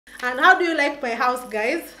And how do you like my house,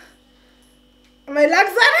 guys? My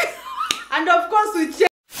luxury. And of course we check.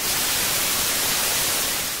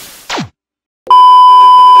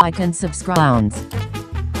 Like and subscribe.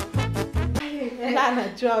 Hi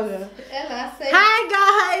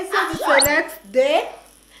guys, so this is the next day.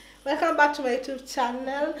 Welcome back to my YouTube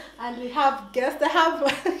channel, and we have guests. I have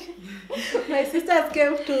my sisters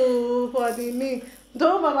came to for the me.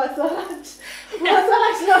 Do Mama Solange.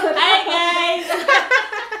 Hi guys.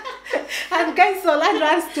 And guys, Solange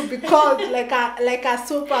wants to be called like a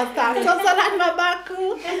superstar. So Solange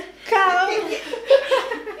Mabaku, come.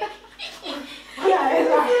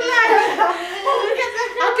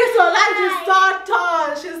 Okay, Solange is so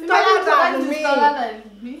tall. She's taller than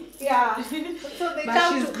me. Yeah. So they but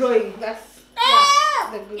come she's to growing. That's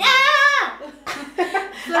the good.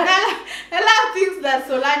 So Ella thinks that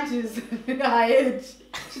Solange is her age.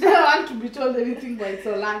 She doesn't want to be told anything by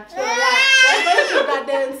Solange. We're going to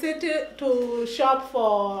Garden City to shop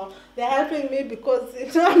for. They're helping me because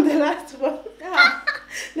I'm the last one. Yeah.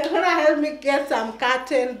 They're gonna help me get some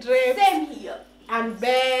curtain drapes. Same here. And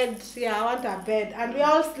bed. Yeah, I want a bed. And we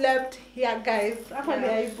all slept here, guys. No,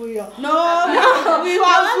 we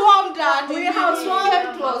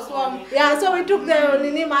housewarmed. Yeah, so we took the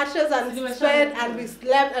Nini mattress and bed and we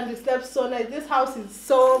slept so nice. This house is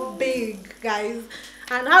so big, guys.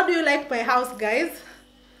 And how do you like my house, guys?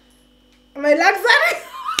 My luxury.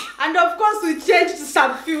 And of course we changed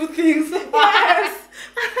some few things. Yes.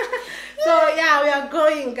 So yeah, we are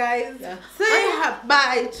going, guys. Yeah. Say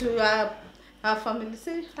bye to our family.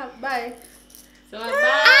 Say bye. So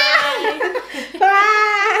bye.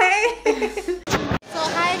 Bye. So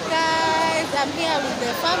hi guys, I'm here with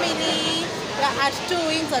the family. We're at 2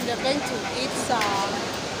 Wings and we're going to eat some.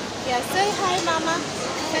 Yeah, say hi, Mama.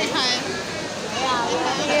 Say hi. Yeah,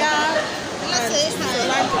 we're here. Ella, say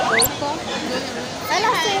hi. Ella,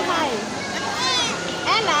 say hi.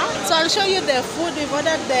 Ella. So I'll show you the food. We've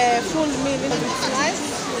ordered the full meal. It's nice.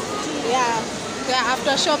 Yeah. Yeah,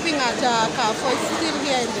 after shopping at CARREFOUR, it's still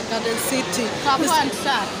here in the Garden City. CARREFOUR and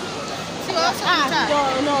TAR.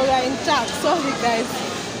 No, we are in TAR. Sorry, guys.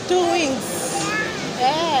 2 Wings.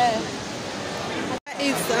 Yeah.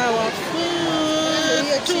 It's our food.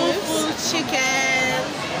 2 full chicken.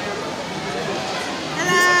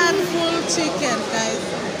 And full chicken, guys.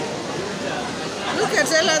 Look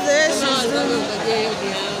at Ella there. She's doing.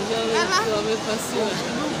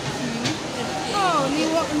 Oh, ni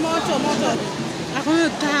moto. Hakuna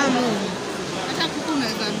tamu. Hata kuku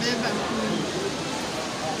unaweza beba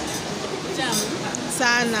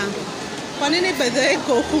sana. Kwa nini bedhe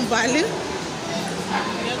iko huku mbali?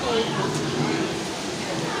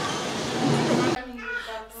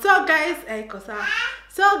 So guys,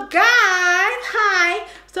 hi.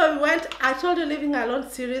 So we went, I told you living alone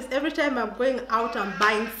series, every time I'm going out I'm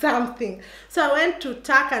buying something. So I went to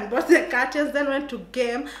TAC and bought the curtains, then went to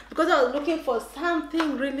Game because I was looking for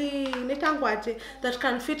something really that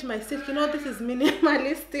can fit my seat. You know, this is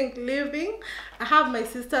minimalistic living. I have my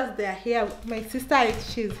sisters, they are here. My sister,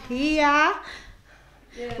 she's here.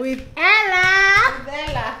 Yes. With Ella.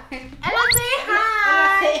 Ella, say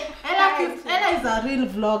hi. Ella is a real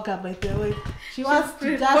vlogger, by the way. She wants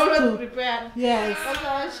to just prepare. Yes. That's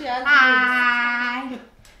all she has. Hi.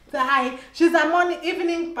 So hi. She's a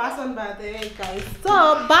evening person, by the way, guys.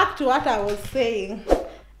 So back to what I was saying.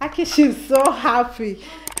 Aki, she's so happy.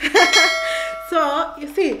 So you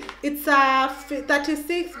see, it's a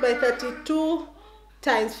 36 by 32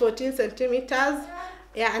 times 14 centimeters.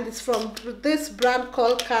 Yeah, and it's from this brand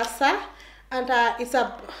called Casa, and it's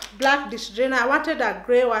a black dish drainer. I wanted a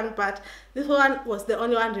gray one, but this one was the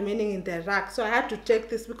only one remaining in the rack, so I had to take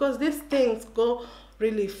this because these things go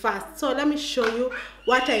really fast. So let me show you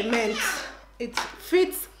what I meant. It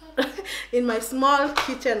fits in my small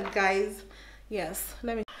kitchen, guys. Yes,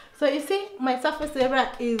 let me. So you see, my surface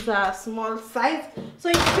area is a small size, so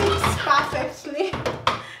it fits perfectly.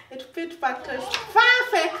 It fits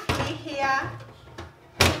perfectly here.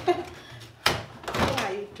 Yeah,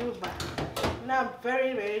 you do, but now I'm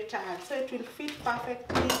very tired, so it will fit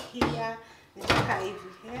perfectly here.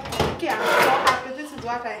 Okay, I'm so happy. This is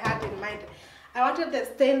what I had in mind. I wanted the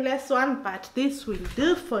stainless one, but this will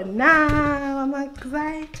do for now. I'm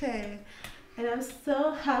excited and I'm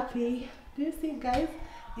so happy. Do you see, guys?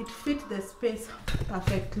 It fits the space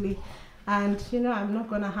perfectly, and you know, I'm not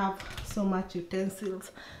gonna have so much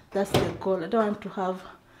utensils. That's the goal. I don't want to have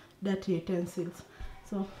dirty utensils.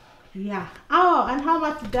 So Yeah. Oh, and how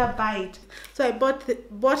much did I buy it? So I bought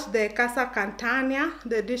the Casa Cantania,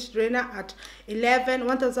 the dish drainer at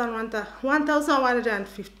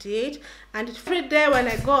 1,158, and every day when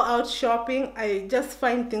I go out shopping, I just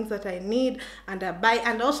find things that I need and I buy.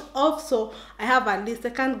 And also I have a list.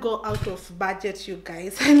 I can't go out of budget, you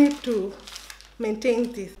guys. I need to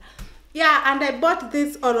maintain this. Yeah, and I bought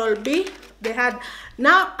this Oral-B. They had,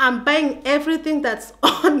 now I'm buying everything that's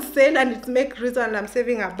on sale, and it makes reason, and I'm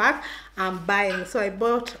saving a back. I'm buying. So I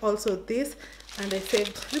bought also this, and I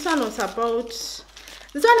saved. This one was about, this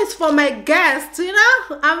one is for my guests, you know.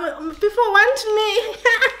 People want me.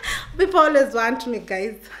 People always want me,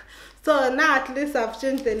 guys. So now at least I've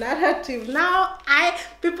changed the narrative. Now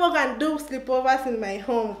people can do sleepovers in my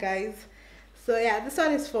home, guys. So yeah, this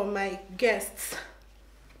one is for my guests,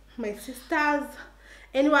 my sisters,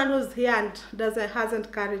 anyone who's here and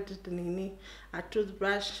hasn't carried a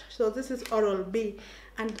toothbrush. So this is Oral-B,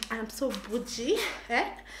 and I'm so bougie.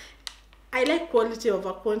 I like quality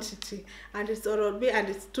over quantity, and it's Oral-B, and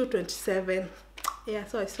it's $2.27. Yeah,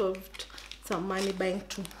 so I saved some money buying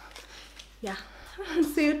two. Yeah.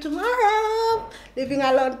 See you tomorrow. Living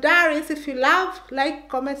Alone Diaries. If you love, like,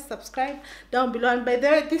 comment, subscribe down below. And by the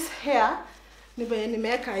way, this hair,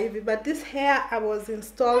 but this hair I was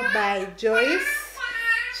installed by Joyce.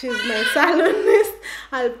 She's my salonist.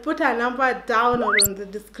 I'll put her number down or in the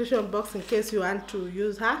description box in case you want to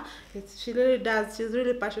use her. She really does. She's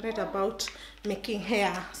really passionate about making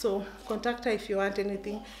hair. So contact her if you want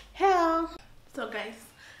anything hair. So guys,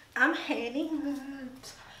 I'm heading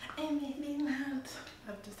out.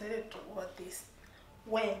 I've decided to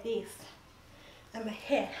wear this and my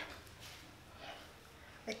hair.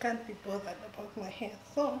 I can't be bothered about my hair,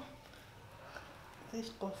 so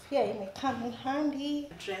this coffee may come in handy.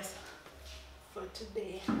 Dress for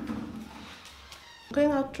today. I'm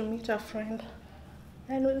going out to meet a friend,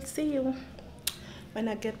 and we'll see you when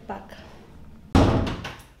I get back.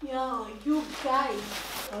 Yo, you guys,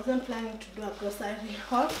 I wasn't planning to do a grocery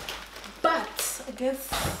haul, but I guess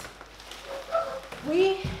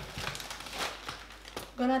we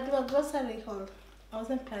gonna do a grocery haul. I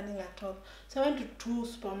wasn't planning at all. So I went to two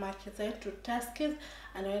supermarkets. I went to Mattresses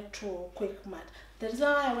and I went to Quick Mart. The reason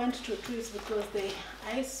why I went to two is because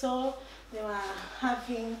I saw they were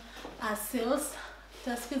having sales.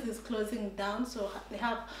 Mattresses is closing down, so they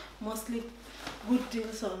have mostly good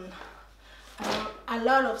deals on a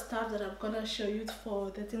lot of stuff that I'm gonna show you for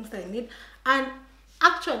the things I need. And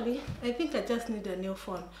actually, I think I just need a new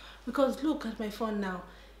phone, because look at my phone now.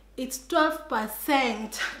 It's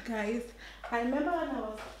 12%, guys. I remember when I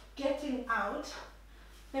was getting out,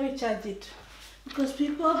 let me charge it, because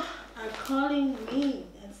people are calling me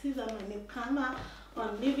and see that I'm a newcomer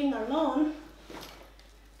on Living Alone.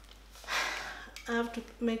 I have to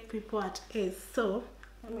make people at ease. So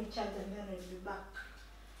let me charge and then I'll be back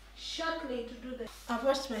shortly to do that. I've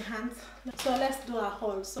washed my hands, so let's do a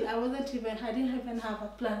haul. So I didn't even have a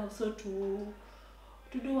plan also to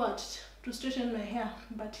do what? To straighten my hair,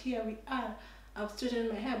 but here we are. I've straightened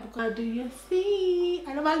my hair because, do you see?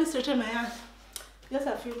 I normally straighten my hair just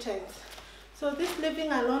a few times. So this Living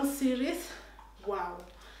Alone series, wow,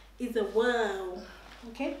 is a wow.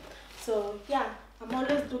 Okay, so yeah, I'm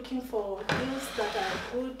always looking for deals that are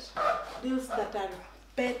good, deals that are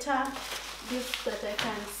better, deals that I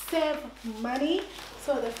can save money.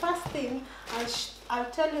 So the first thing,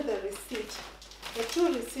 I'll tell you the receipt. The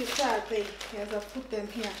two receipts are there. Yes, I'll put them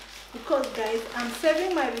here. Because guys, I'm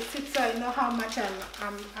saving my receipts so I know how much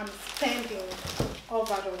I'm spending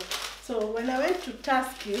overall. So when I went to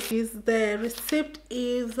Mattresses, the receipt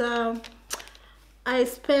is I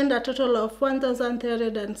spent a total of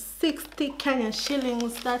 1,360 Kenyan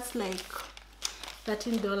shillings. That's like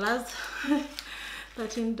 $13.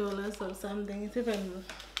 $13 or something. It's even,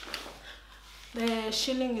 the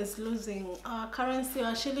shilling is losing, our currency,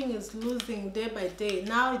 our shilling is losing day by day.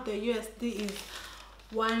 Now the USD is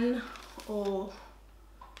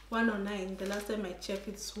 109. The last time I checked,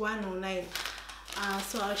 it's 109.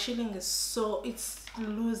 So our shilling is it's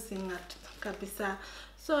losing at kabisa.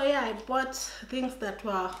 So yeah, I bought things that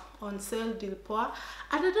were on sale, deal poor,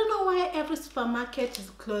 and I don't know why every supermarket is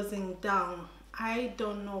closing down. I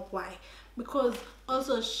don't know why, because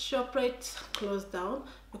also ShopRite closed down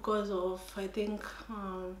because of, I think,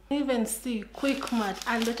 even see Quick Mart,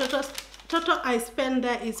 and the total I spent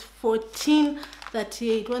there is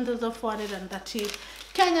 1,438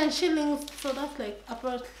 Kenyan shillings. So that's like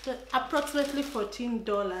approximately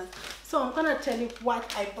 $14. So I'm gonna tell you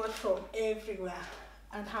what I bought from everywhere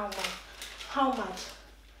and how much.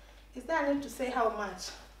 Is there a need to say how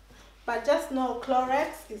much? But just know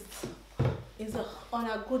Clorox is on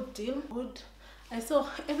a good deal. Good. I saw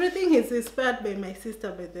everything is inspired by my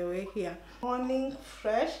sister, by the way. Here, morning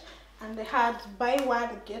fresh, and they had buy one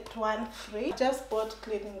get one free. Just bought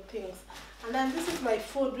cleaning things, and then this is my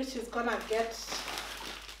food, which is gonna get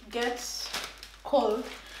cold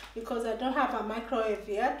because I don't have a microwave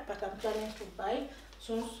yet, but I'm planning to buy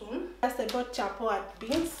soon. First I bought chapo at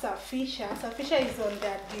beans. Safisha is on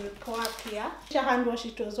their deal poor here. Hand wash,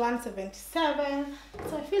 it was 177,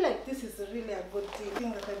 so I feel like this is really a good deal.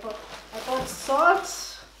 Thing that I bought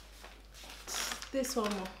salt. This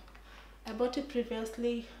one more, I bought it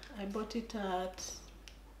previously. I bought it at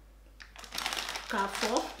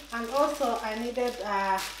CARREFOUR. And also I needed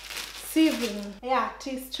a sieving,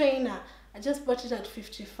 tea strainer. I just bought it at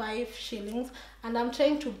 55 shillings, and I'm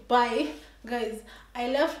trying to buy, guys. I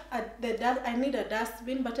left at the I need a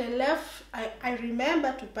dustbin, but I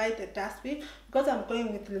remember to buy the dustbin because I'm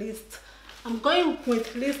going with list. I'm going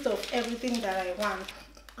with list of everything that I want.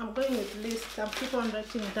 I'm going with list. I'm keep on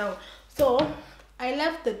writing it down. So I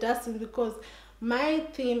left the dustbin because my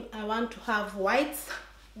theme, I want to have whites,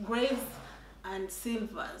 grays, and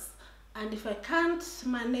silvers. And if I can't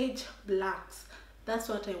manage blacks, that's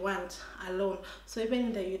what I want alone. So even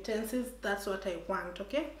in the utensils, that's what I want.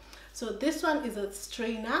 Okay, so this one is a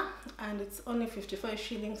strainer, and it's only 55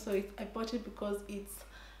 shillings. So I bought it because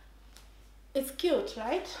it's cute,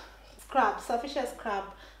 right? Scrub, sufficient scrub,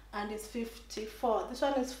 and it's 54. This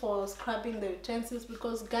one is for scrubbing the utensils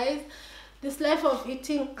because, guys, this life of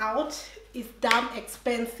eating out is damn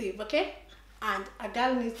expensive. Okay, and a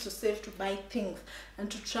girl needs to save to buy things and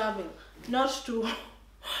to travel, not to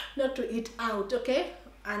eat out. Okay,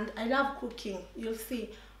 and I love cooking. You'll see.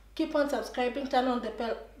 Keep on subscribing, turn on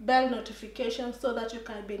the bell notification so that you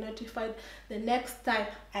can be notified the next time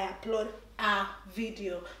I upload a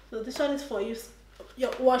video. So this one is for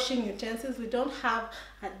your washing utensils. We don't have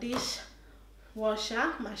a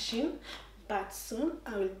dishwasher machine, but soon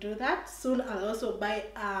I will do that. Soon I'll also buy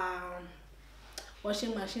a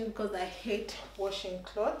washing machine because I hate washing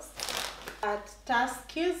clothes. At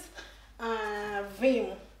Tuskies,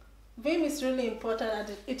 Vim is really important,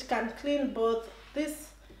 and it can clean both this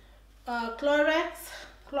Clorox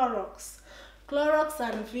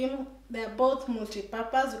and Vim. They're both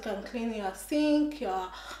multi-purpose. You can clean your sink, your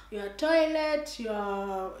toilet,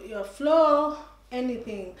 your floor,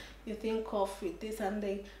 anything you think of with this, and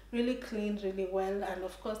they really clean really well. And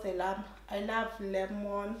of course I love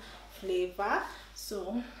lemon flavor,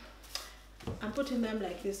 so I'm putting them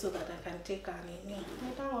like this so that I can take a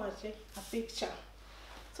picture.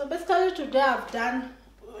 So basically today I've done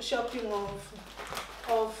shopping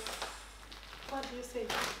of what do you say?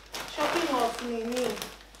 Shopping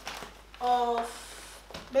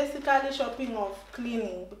basically shopping of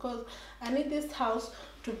cleaning, because I need this house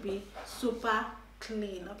to be super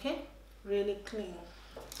clean. Okay, really clean.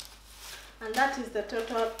 And that is the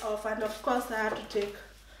total of, and of course I had to take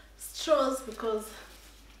straws because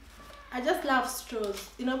I just love straws,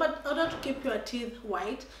 you know. But in order to keep your teeth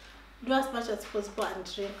white, do as much as possible and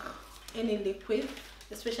drink any liquid,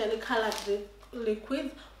 especially colored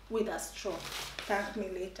liquid, with a straw. Thank me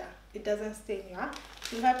later. It doesn't stain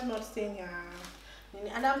you have to not stain your.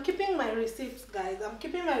 And I'm keeping my receipts, guys. I'm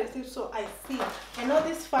keeping my receipts so I see. I know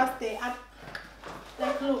this first day,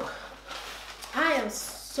 like, look, I am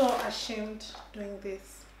so ashamed doing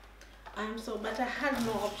this. But I had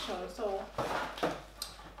no option, so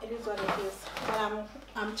it is what it is. But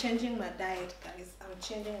I'm changing my diet, guys. I'm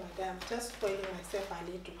changing my diet. I'm just spoiling myself a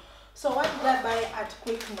little. So what did I buy at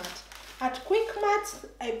QuickMart? At QuickMart,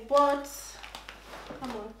 I bought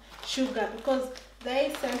sugar because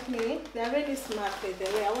they sent me. They're really smart, by the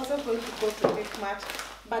way. I wasn't going to go to QuickMart,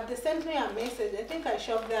 but they sent me a message. I think I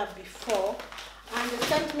shopped there before, and they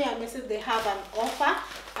sent me a message. They have an offer,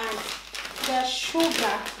 and their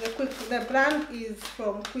sugar, the brand is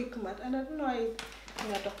from QuickMart, and I don't know why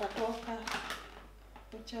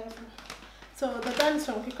whichever. So the brand is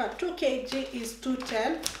from QuickMart. 2 kg is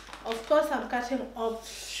 210. Of course, I'm cutting off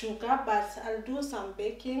sugar, but I'll do some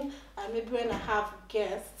baking, and maybe when I have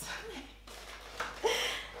guests,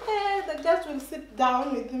 the guests will sit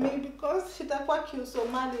down with me because shitakuwa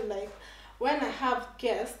kiusomali. Like when I have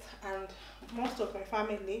guests, and most of my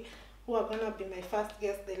family who are gonna be my first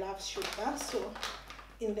guests, they love sugar, so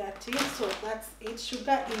in their tea. So that's it.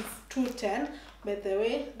 Sugar is 210. By the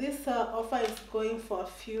way, this offer is going for a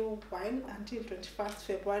few while until 21st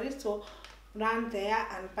February. So run there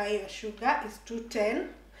and buy your sugar. It's 210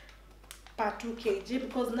 per 2 kg,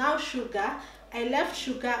 because now sugar, I left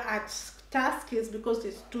sugar at Tuskies because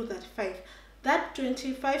it's 235. That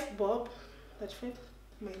 25 bob, 35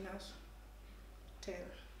 minus 10,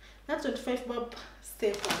 That 25 bob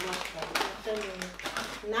stay for not, I'm telling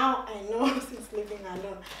you. Now I know since living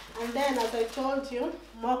alone. And then, as I told you,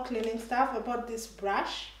 more cleaning stuff. I bought this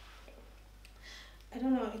brush. I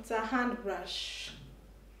don't know, it's a hand brush.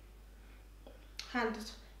 Hand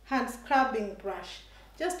scrubbing brush.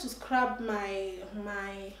 Just to scrub my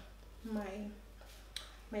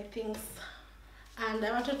things. And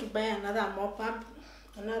I wanted to buy another mop-up,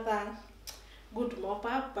 another good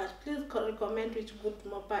mop-up, but please recommend which good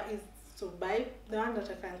mop-up is to buy. The one that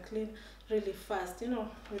I can clean really fast, you know,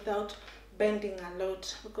 without bending a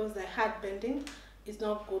lot, because I had bending is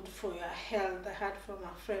not good for your health. I heard from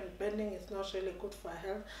a friend bending is not really good for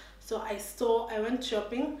health. So I went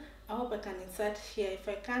shopping. I hope I can insert here. If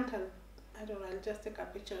I can't, I don't know, I'll just take a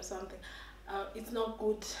picture or something. It's not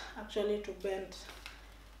good actually to bend.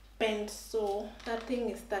 So that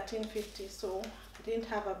thing is $13.50, so I didn't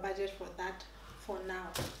have a budget for that for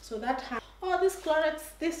now. So that this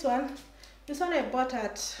Clorox, this one I bought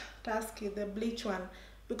at Tasky, the bleach one,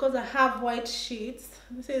 because I have white sheets.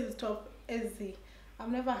 This is Top SZ.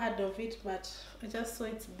 I've never heard of it, but I just saw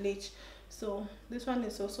it's bleach. So this one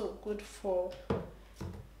is also good for,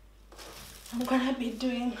 I'm gonna be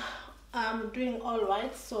doing all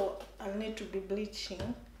white, so I'll need to be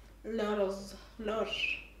bleaching lots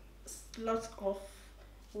of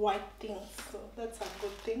white things. So that's a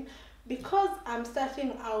good thing, because I'm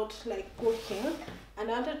starting out like cooking, and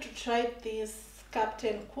I wanted to try this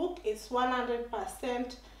Captain Cook. It's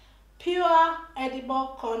 100% pure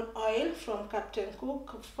edible corn oil from Captain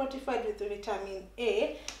Cook, fortified with vitamin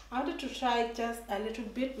A. I wanted to try just a little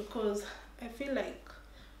bit because I feel like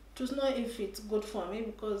to know if it's good for me,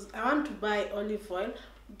 because I want to buy olive oil,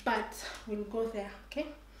 but we'll go there. Okay,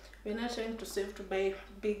 we're not trying to save to buy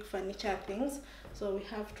big furniture things, so we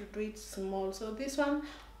have to do it small. So this one,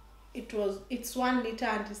 it's 1 liter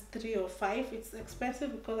and it's 3 or 5. It's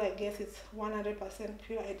expensive because I guess it's 100%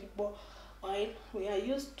 pure edible oil. We are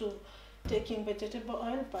used to taking vegetable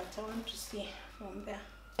oil, but I want to see from there.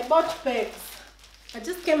 I bought pegs. I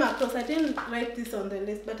just came across, I didn't write this on the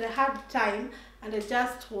list, but I had time and I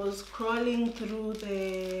just was scrolling through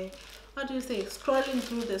the, scrolling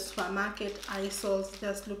through the supermarket aisles,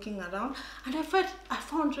 just looking around, and I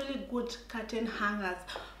found really good curtain hangers,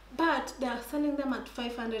 but they are selling them at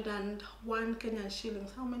 501 Kenyan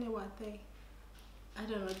shillings. How many were they? I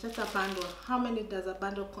don't know, just a bundle. How many does a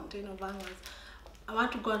bundle contain of hangers? I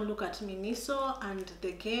want to go and look at Miniso and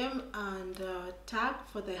the Game and Tag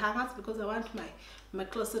for the hangers, because I want my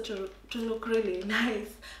closet to look really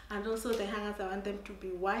nice. And also the hangers, I want them to be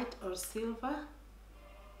white or silver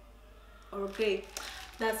or gray.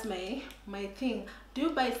 That's my thing. Do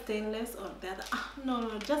you buy stainless or the other?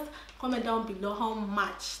 No, just comment down below how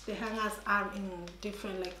much the hangers are in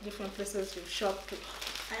different places you shop to.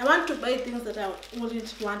 I want to buy things that I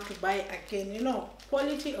wouldn't want to buy again, you know,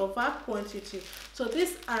 quality over quantity. So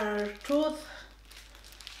these are tooth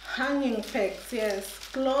hanging pegs, yes,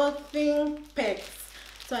 clothing pegs.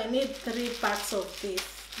 So I need 3 packs of this.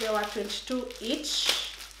 They were 22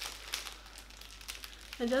 each.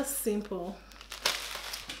 They're just simple.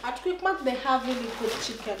 At Quickmart they have really good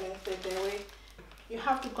chicken by the way. You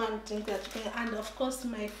have to go and drink that chicken. And of course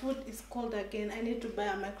my food is cold again. I need to buy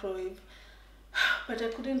a microwave. But I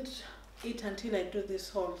couldn't eat until I do this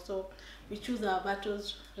haul, so we choose our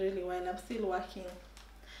battles really well. I'm still working.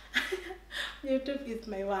 YouTube is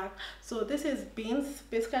my work. So this is beans,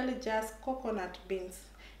 basically just coconut beans.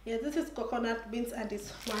 Yeah, this is coconut beans and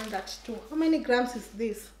it's 132. How many grams is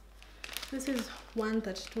this? This is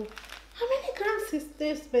 132. How many grams is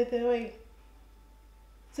this, by the way?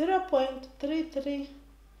 0.33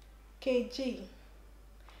 kg.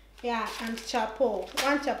 Yeah, and chapo.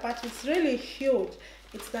 1 chapati is really huge.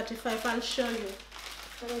 It's 35. I'll show you.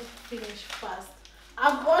 Let me finish fast.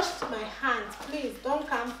 I've washed my hands. Please don't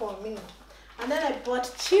come for me. And then I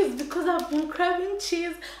bought cheese because I've been craving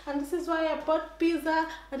cheese, and this is why I bought pizza,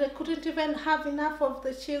 and I couldn't even have enough of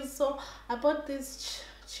the cheese, so I bought this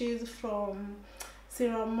cheese from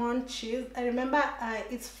Cinnamon cheese. I remember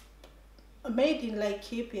it's made in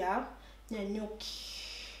Laikipia, Nyanyuki,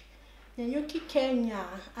 Kenya,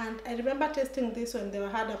 and I remember tasting this when they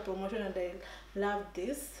had a promotion, and I loved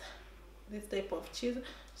this type of cheese.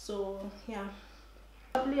 So yeah,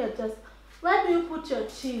 probably where do you put your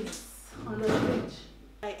cheese? On the fridge.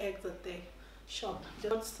 I eggs at the shop.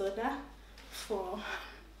 Just soda for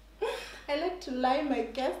I like to lie my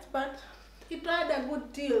guests, but it had a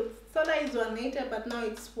good deal. Soda is 180, but now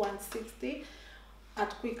it's 160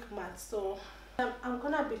 at Quickmart. So I'm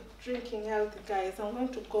gonna be drinking healthy, guys. I'm going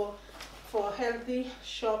to go for healthy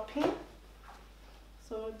shopping,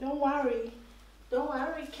 so don't worry. Don't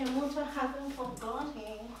worry, Kemunto hasn't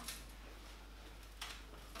forgotten.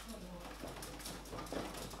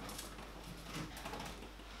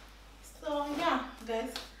 So yeah,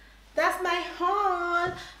 guys, that's my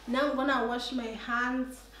haul. Now I'm gonna wash my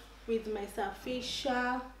hands with my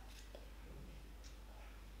surfacial.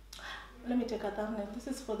 Let me take a thumbnail. This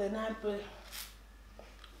is for the night, but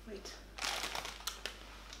wait.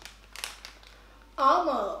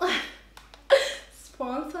 Almost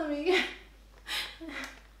sponsor me.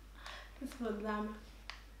 It's for them.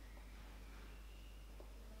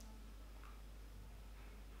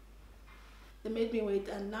 They made me wait,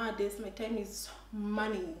 and nowadays my time is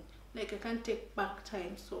money. Like I can't take back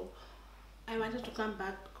time, so I wanted to come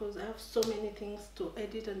back because I have so many things to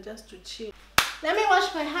edit and just to chill. Let me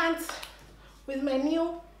wash my hands with my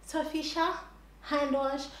new Surfacial hand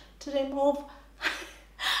wash to remove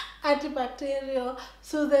antibacterial,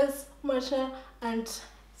 soothes moisture, and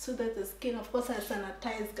soothes the skin. Of course, I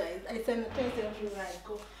sanitize, guys. I sanitize everywhere I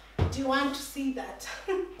go. Do you want to see that?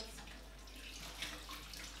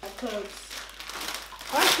 My clothes.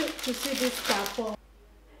 I want you to see this carrefour.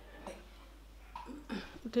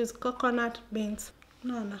 It is coconut beans.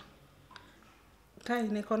 No. Kai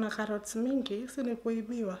niko na carrots mingi, si ni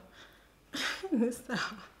kuibiwa. Ni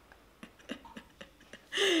sawa.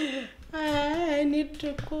 I need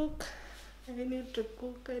to cook. I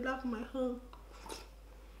love my home.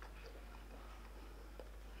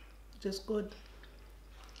 It is good.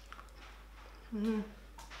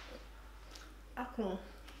 Apple.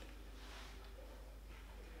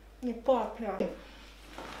 Ni poa pia.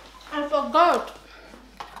 I forgot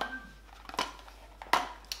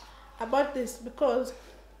about this because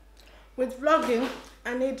with vlogging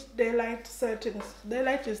I need daylight settings.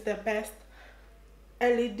 Daylight is the best.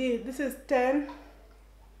 LED, this is 10W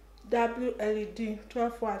LED,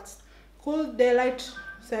 12 watts. Cool daylight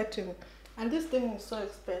setting. And this thing is so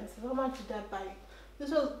expensive. How much did I buy it?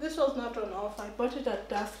 This was not on offer. I bought it at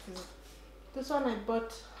Dustin. This one I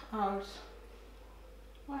bought out.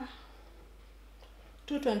 Wow.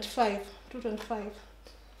 225.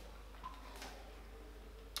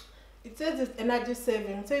 It says it's energy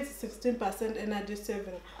saving. It says it's 16% energy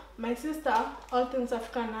saving. My sister, All Things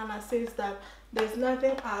African Nana, says that there's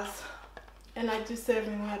nothing as energy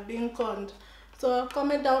saving. We are being conned. So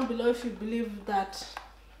comment down below if you believe that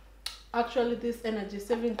actually these energy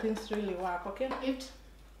saving things really work. Okay? Eat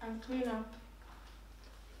and clean up.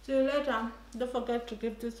 See you later. Don't forget to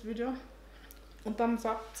give this video a thumbs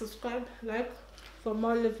up, subscribe, like for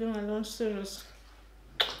more living alone series.